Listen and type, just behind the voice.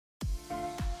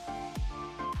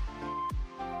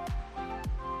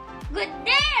Good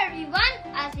day everyone,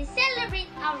 as we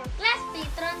celebrate our class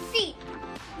patron saint.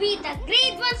 We the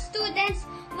grade 1 students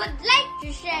would like to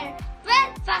share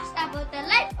 12 facts about the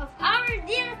life of our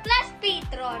dear class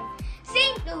patron,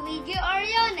 Saint Luigi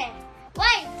Orione.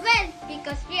 Why 12?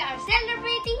 Because we are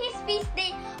celebrating his feast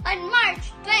day on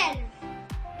March 12.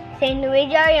 Saint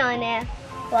Luigi Orione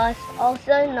was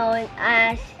also known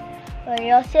as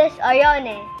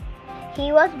Orione.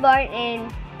 He was born in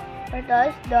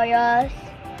Portos Doyos,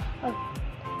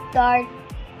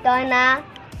 Tortona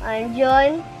on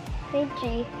June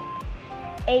 23,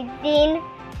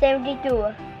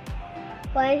 1872.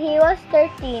 When he was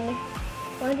 13, he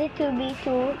wanted to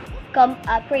become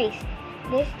a priest.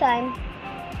 This time,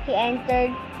 he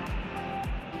entered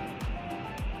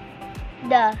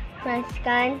the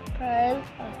Franciscan Pearl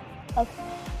of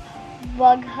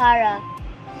Boghara.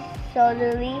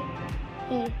 Slowly,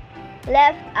 he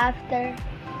left after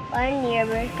 1 year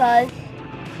because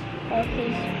of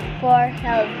his poor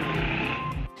health.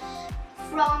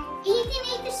 From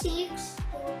 1886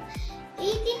 to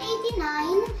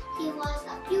 1889, he was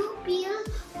a pupil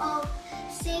of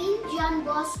Saint John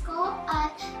Bosco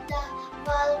at the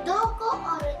Valdoco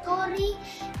Oratory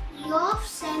Youth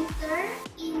Center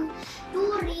in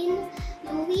Turin.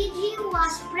 Luigi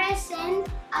was present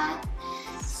at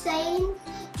Saint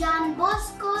John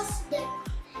Bosco's death.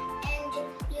 And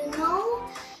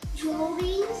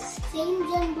during Saint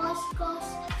John Bosco's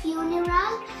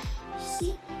funeral,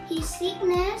 his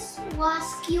sickness was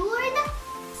cured.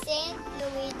 Saint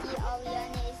Luigi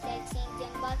Orione is like Saint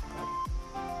John Bosco.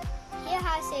 He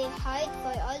has a heart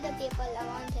for all the people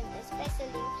around him,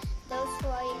 especially those who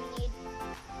are in need.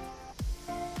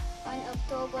 On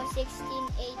October 16,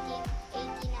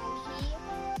 1889, he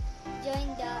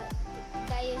joined the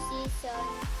diocesan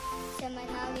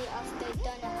seminary of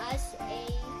Tortona. As a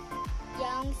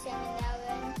young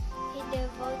seminarian, he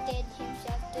devoted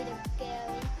himself to the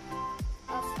care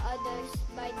of others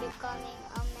by becoming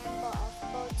a member of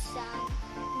both San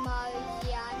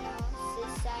Mariano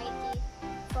Society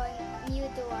for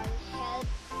Mutual Help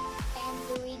and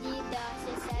Luigi the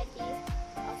Society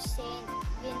of Saint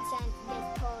Vincent de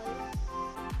Paul.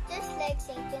 Just like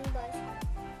Saint John Bosco,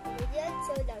 Luigi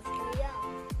also loved to young.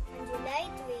 On July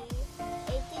 3,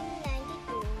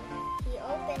 1892, he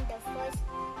opened the first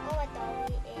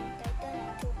oratory in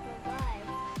Tortona to provide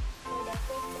for the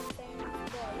Christian training of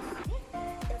boys.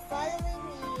 The following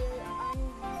year, on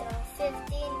the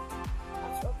 15th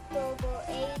of October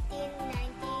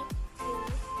 1893,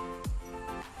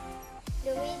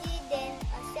 Luigi, then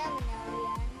a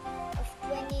seminarian of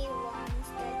 21,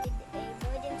 started a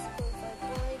boarding school for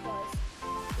poor boys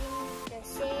in the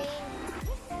Saint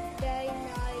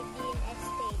Bernardine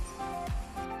estate.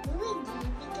 Luigi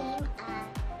became a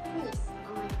priest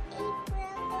on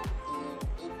April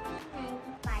 13,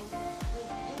 1895.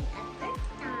 Within a brief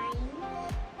time,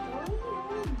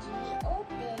 Luigi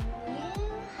opened new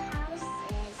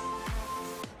houses at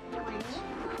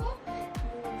Juanico,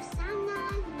 Lusana,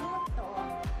 Noto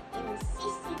in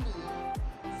Sicily,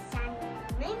 San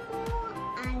Remo,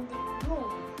 and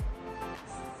Rome.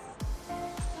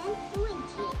 Saint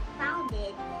Luigi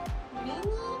founded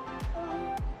many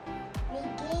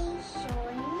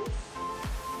congregations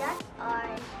that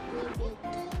are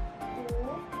dedicated to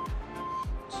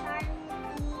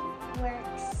charity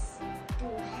works to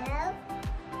help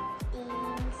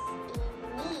things in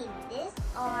need. These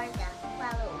are the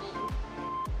following.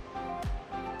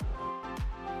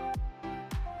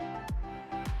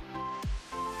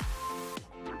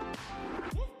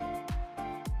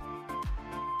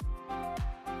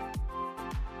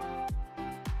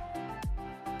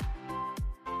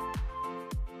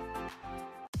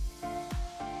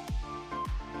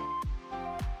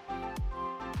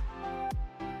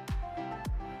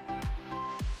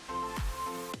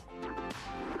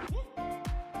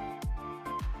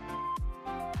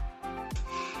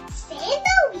 Saint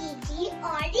Luigi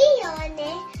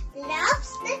Orione loves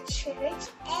the church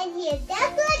and he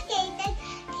dedicated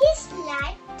his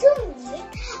life to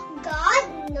make God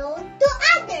known to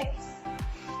others.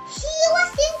 He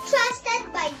was entrusted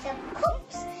by the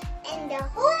popes and the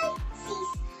Holy See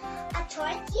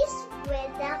authorities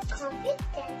with the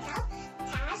confidential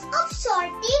task of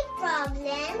sorting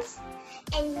problems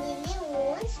and healing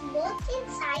wounds both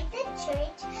inside the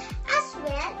church as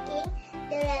well in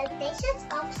the relations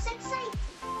of society.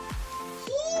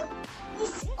 He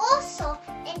is also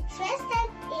interested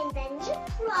in the new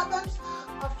problems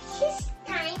of his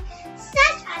time,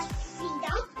 such as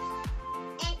freedom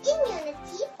and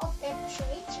immunity of the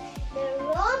church, the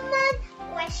Roman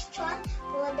question,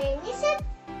 modernism,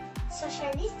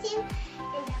 socialism,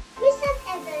 and the present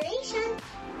Federation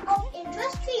of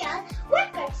Industrial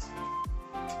Workers.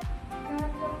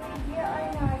 Luigi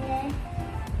Orione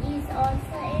is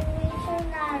also a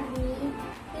missionary.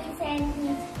 He sent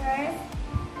his first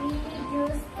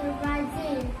religious to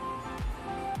Brazil,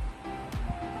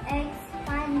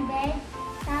 expanded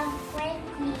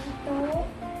subsequently to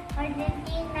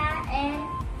Argentina and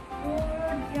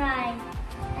Uruguay.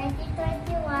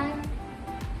 1921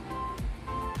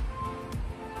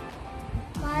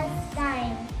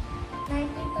 Palestine.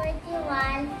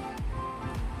 1921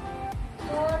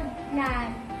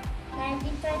 Portland.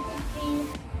 1923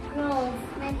 Rhodes.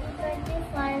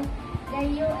 1925 the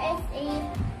USA.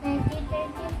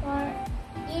 1934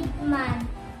 Idland.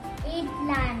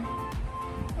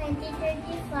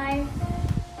 1935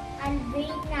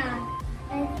 Albania.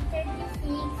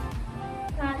 1936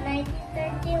 from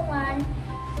 1931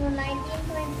 to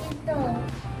 1922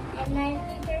 and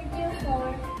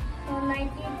 1934 to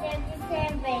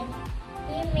 1937.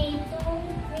 He made 2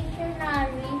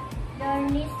 missionary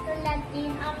journeys to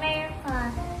Latin America,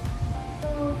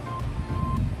 to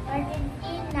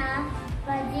Argentina,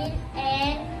 Brazil,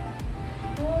 and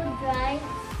Uruguay,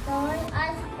 told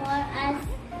as far as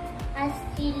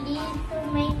Chile to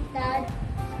make that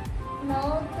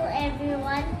known to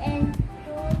everyone and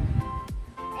to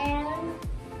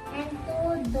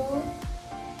do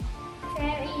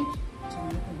charitable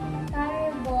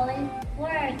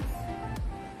works.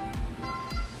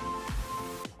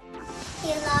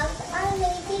 He loved Our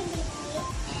Lady deeply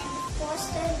and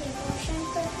fostered devotion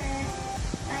to her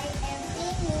by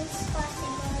every means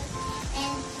possible,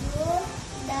 and through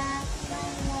the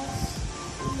most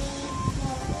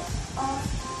of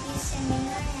his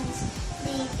seminarians,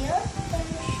 they built the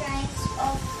shrines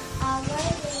of Our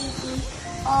Lady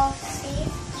of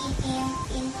Safekeeping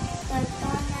in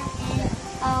Tortona and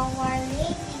Our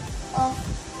Lady of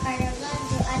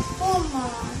Caravaggio at Puma.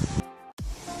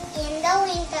 In the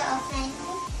winter of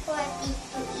 1940,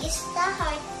 to ease the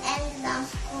heart and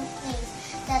lungs complaints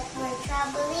that were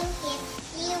troubling him,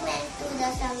 he went to the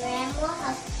San Remo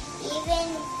house, even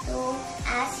though,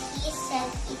 as he said,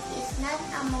 it is not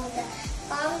among the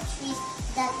palm trees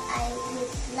that I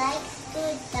would like to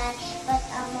die, but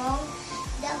among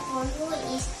the poor who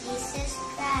is Jesus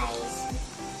Christ.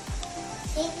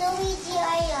 Saint Luigi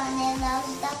Orione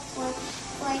loves the poor,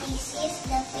 for he sees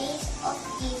the face of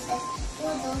Jesus to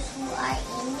those who are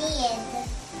in need.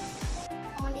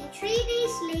 Only 3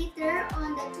 days later,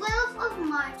 on the 12th of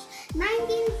March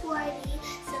 1940,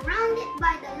 surrounded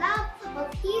by the love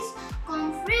of his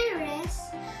confreres,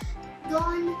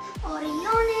 Don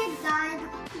Orione died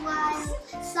while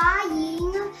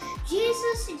saying,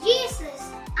 "Jesus, Jesus,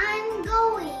 I'm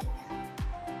going."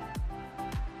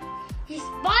 His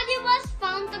body was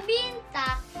found to be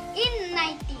intact in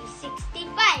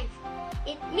 1965.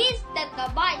 It means that the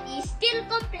body is still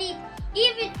complete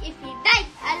even if he died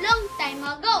a long time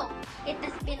ago. It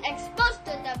has been exposed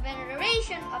to the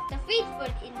veneration of the faithful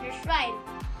in the shrine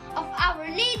of Our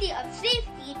Lady of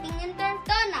Safekeeping in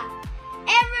Tortona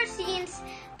ever since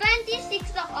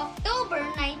 26th of October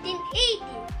 1980,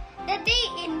 the day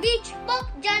in which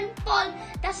Pope John Paul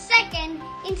II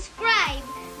inscribed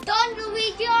Don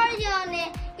Luigi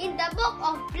Orione in the Book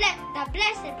of the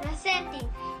Blessed, presenting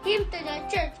him to the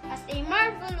Church as a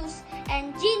marvelous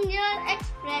and genial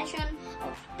expression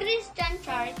of Christian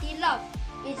charity love,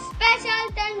 with special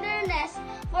tenderness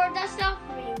for the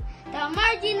suffering, the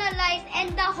marginalized,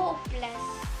 and the hopeless.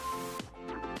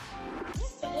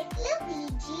 Saint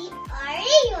Luigi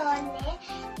Orione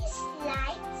is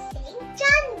like Saint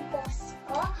John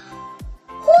Bosco,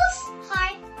 whose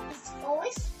heart is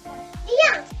always for the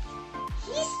young.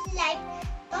 His life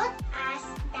taught us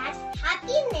that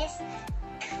happiness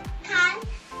can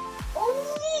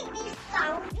only be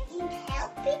found in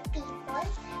helping people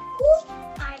who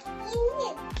are in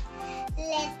need.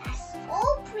 Let us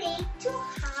all pray to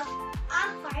have a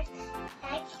heart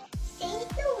like Saint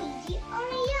Luigi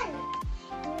Orione.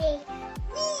 May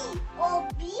we all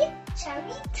be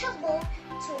charitable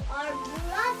to our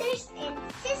brothers and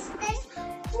sisters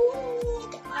who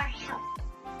need our help.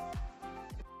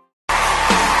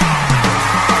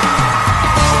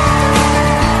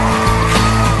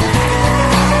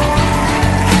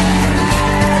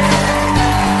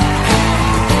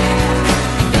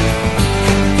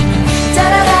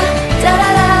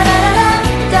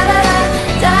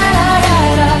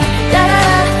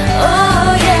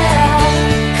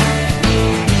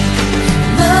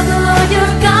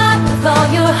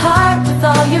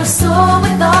 Your soul,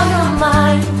 with all your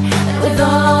mind, and with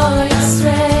all your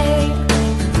strength.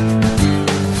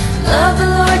 Love the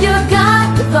Lord your God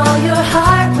with all your heart.